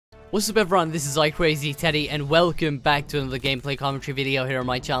What's up everyone, this is iCrazyTeddy and welcome back to another gameplay commentary video here on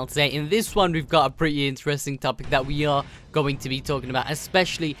my channel today. In this one we've got a pretty interesting topic that we are going to be talking about,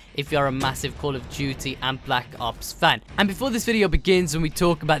 especially if you're a massive Call of Duty and Black Ops fan. And before this video begins and we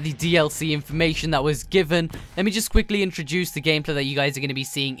talk about the DLC information that was given, let me just quickly introduce the gameplay that you guys are going to be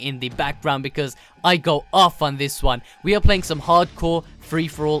seeing in the background because I go off on this one. We are playing some hardcore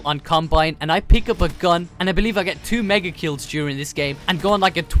free-for-all on Combine, and I pick up a gun, and I believe I get 2 mega kills during this game, and go on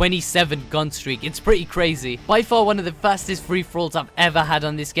like a 27 gun streak. It's pretty crazy. By far one of the fastest free-for-alls I've ever had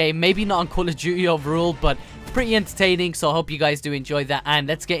on this game. Maybe not on Call of Duty overall, but pretty entertaining, so I hope you guys do enjoy that, and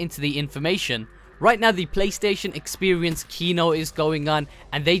let's get into the information. Right now, the PlayStation Experience keynote is going on,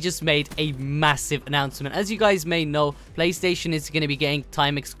 and they just made a massive announcement. As you guys may know, PlayStation is going to be getting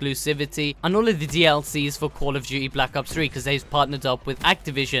time exclusivity on all of the DLCs for Call of Duty Black Ops 3 because they've partnered up with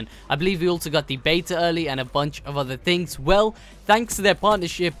Activision. I believe we also got the beta early and a bunch of other things. Well, thanks to their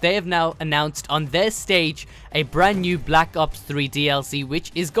partnership, they have now announced on their stage a brand new Black Ops 3 DLC,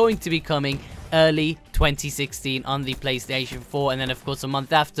 which is going to be coming early 2016 on the PlayStation 4, and then of course a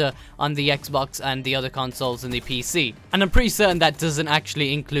month after on the Xbox and the other consoles and the PC. And I'm pretty certain that doesn't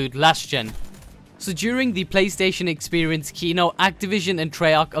actually include last gen. So during the PlayStation Experience keynote, Activision and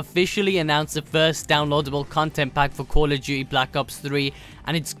Treyarch officially announced the first downloadable content pack for Call of Duty Black Ops 3,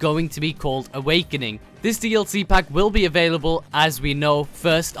 and it's going to be called Awakening. This DLC pack will be available, as we know,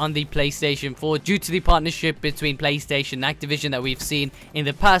 first on the PlayStation 4 due to the partnership between PlayStation and Activision that we've seen in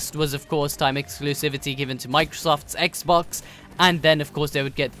the past was of course time exclusivity given to Microsoft's Xbox, and then of course they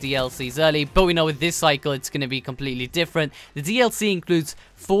would get DLCs early, but we know with this cycle it's going to be completely different. The DLC includes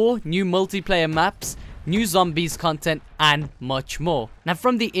 4 new multiplayer maps, new zombies content, and much more. Now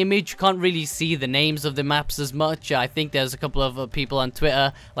from the image, can't really see the names of the maps as much. I think there's a couple of people on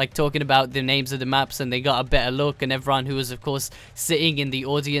Twitter like talking about the names of the maps and they got a better look, and everyone who was of course sitting in the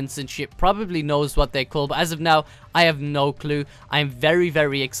audience and shit probably knows what they're called, but as of now I have no clue. I'm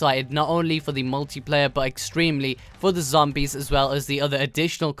very excited, not only for the multiplayer but extremely for the zombies as well as the other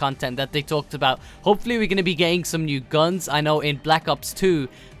additional content that they talked about. Hopefully we're going to be getting some new guns. I know in Black Ops 2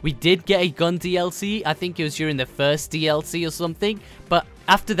 we did get a gun DLC. I think it was during the first DLC or something, but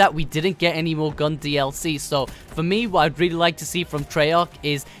after that we didn't get any more gun DLC. So for me, what I'd really like to see from Treyarch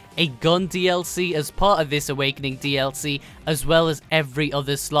is a gun DLC as part of this Awakening DLC, as well as every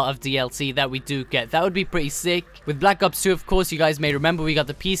other slot of DLC that we do get. That would be pretty sick. With Black Ops 2, of course, you guys may remember we got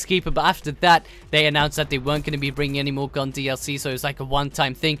the Peacekeeper, but after that they announced that they weren't going to be bringing any more gun DLC, so it was like a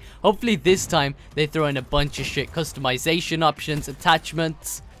one-time thing. Hopefully this time they throw in a bunch of shit, customization options,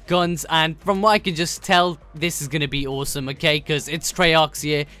 attachments, guns, and from what I can just tell, this is going to be awesome, okay, because it's Treyarch's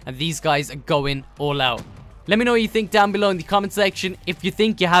year and these guys are going all out. Let me know what you think down below in the comment section. If you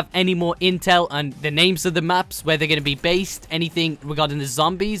think you have any more intel on the names of the maps, where they're going to be based, anything regarding the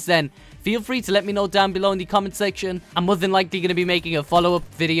zombies, then feel free to let me know down below in the comment section. I'm more than likely going to be making a follow-up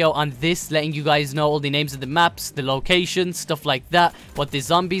video on this, letting you guys know all the names of the maps, the locations, stuff like that, what the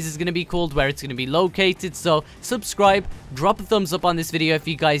zombies is going to be called, where it's going to be located. So subscribe, drop a thumbs up on this video if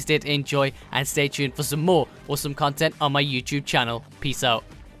you guys did enjoy, and stay tuned for some more awesome content on my YouTube channel. Peace out.